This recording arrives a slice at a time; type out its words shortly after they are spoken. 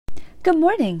Good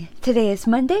morning. Today is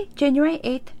Monday, January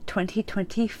 8th,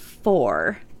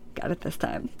 2024. Got it this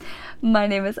time. My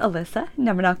name is Alyssa, and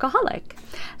I'm an alcoholic.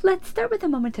 Let's start with a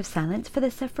moment of silence for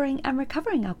the suffering and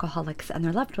recovering alcoholics and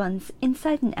their loved ones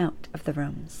inside and out of the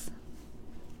rooms.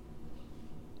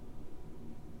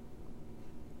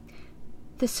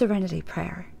 The Serenity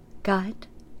Prayer. God,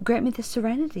 grant me the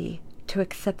serenity to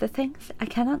accept the things I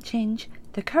cannot change,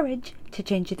 the courage to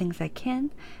change the things I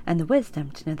can, and the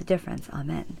wisdom to know the difference.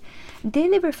 Amen.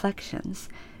 Daily reflections.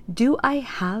 Do I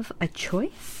have a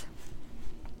choice?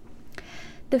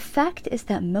 The fact is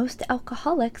that most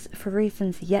alcoholics, for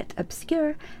reasons yet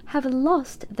obscure, have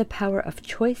lost the power of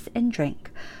choice in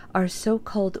drink. Our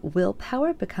so-called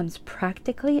willpower becomes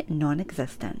practically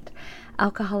non-existent.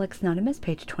 Alcoholics Anonymous,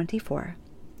 page 24.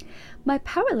 My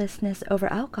powerlessness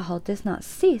over alcohol does not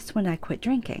cease when I quit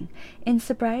drinking. In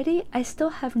sobriety, I still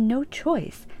have no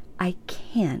choice. I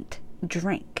can't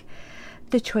drink.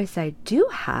 The choice I do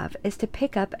have is to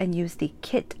pick up and use the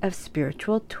kit of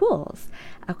spiritual tools.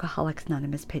 Alcoholics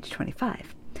Anonymous, page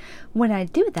 25. When I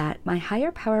do that, my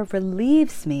higher power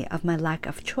relieves me of my lack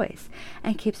of choice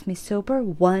and keeps me sober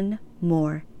one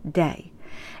more day.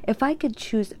 If I could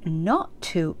choose not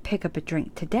to pick up a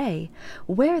drink today,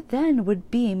 where then would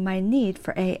be my need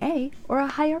for AA or a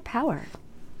higher power?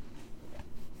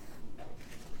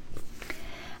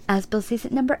 As Bill sees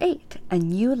it, number 8, a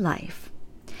new life.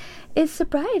 Is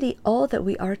sobriety all that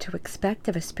we are to expect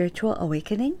of a spiritual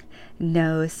awakening?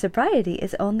 No, sobriety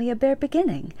is only a bare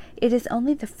beginning. It is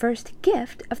only the first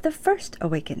gift of the first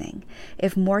awakening.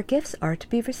 If more gifts are to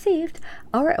be received,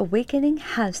 our awakening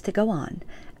has to go on.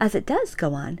 As it does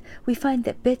go on, we find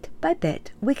that bit by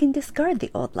bit we can discard the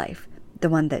old life, the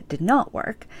one that did not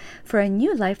work, for a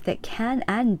new life that can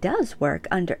and does work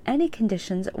under any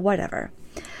conditions whatever.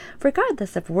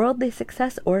 Regardless of worldly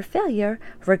success or failure,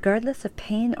 regardless of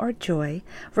pain or joy,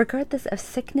 regardless of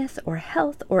sickness or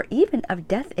health, or even of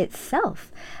death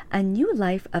itself, a new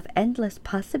life of endless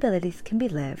possibilities can be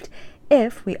lived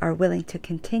if we are willing to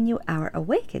continue our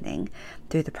awakening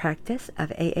through the practice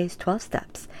of AA's 12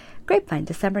 steps. Grapevine,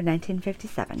 December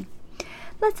 1957.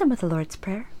 Let's end with the Lord's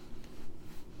Prayer.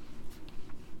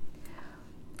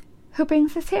 Who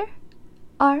brings us here?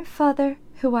 Our Father,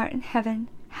 who art in heaven,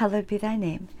 hallowed be thy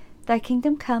name. Thy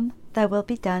kingdom come, thy will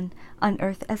be done, on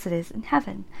earth as it is in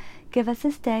heaven. Give us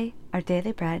this day our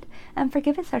daily bread, and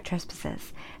forgive us our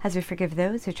trespasses, as we forgive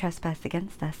those who trespass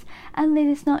against us. And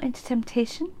lead us not into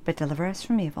temptation, but deliver us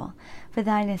from evil. For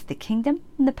thine is the kingdom,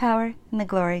 and the power, and the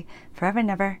glory, forever and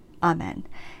ever. Amen.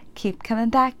 Keep coming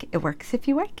back. It works if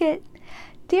you work it.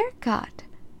 Dear God,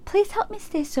 please help me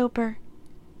stay sober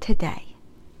today.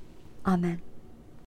 Amen.